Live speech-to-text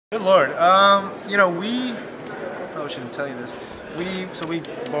Good Lord. We probably shouldn't tell you this. We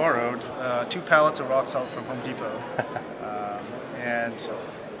borrowed 2 pallets of rock salt from Home Depot and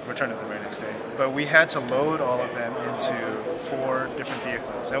returned it the very next day. But we had to load all of them into 4 different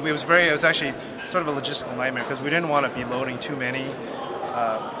vehicles, and it was actually sort of a logistical nightmare because we didn't want to be loading too many,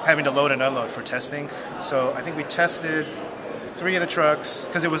 having to load and unload for testing. So I think we tested 3 of the trucks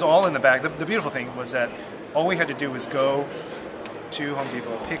because it was all in the back. The beautiful thing was that all we had to do was go to Home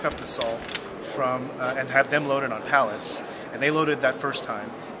Depot, pick up the salt from and have them loaded on pallets, and they loaded that first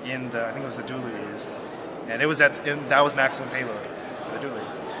time in the, I think it was the dually we used, and that was maximum payload for the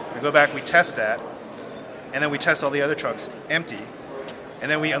dually. We go back, we test that, and then we test all the other trucks empty,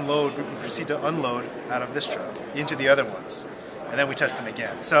 and then we proceed to unload out of this truck into the other ones, and then we test them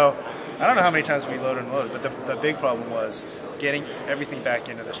again. So I don't know how many times we loaded and loaded, but the big problem was getting everything back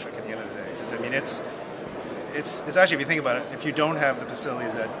into this truck at the end of the day, because I mean it's actually, if you think about it, if you don't have the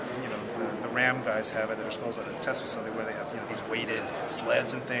facilities that the RAM guys have at their disposal at a test facility where they have these weighted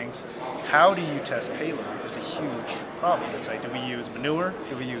sleds and things, how do you test payload is a huge problem. It's like, do we use manure?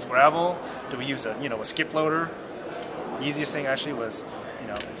 Do we use gravel? Do we use a skip loader? The easiest thing actually was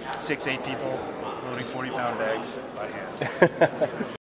 6-8 people loading 40-pound bags by hand.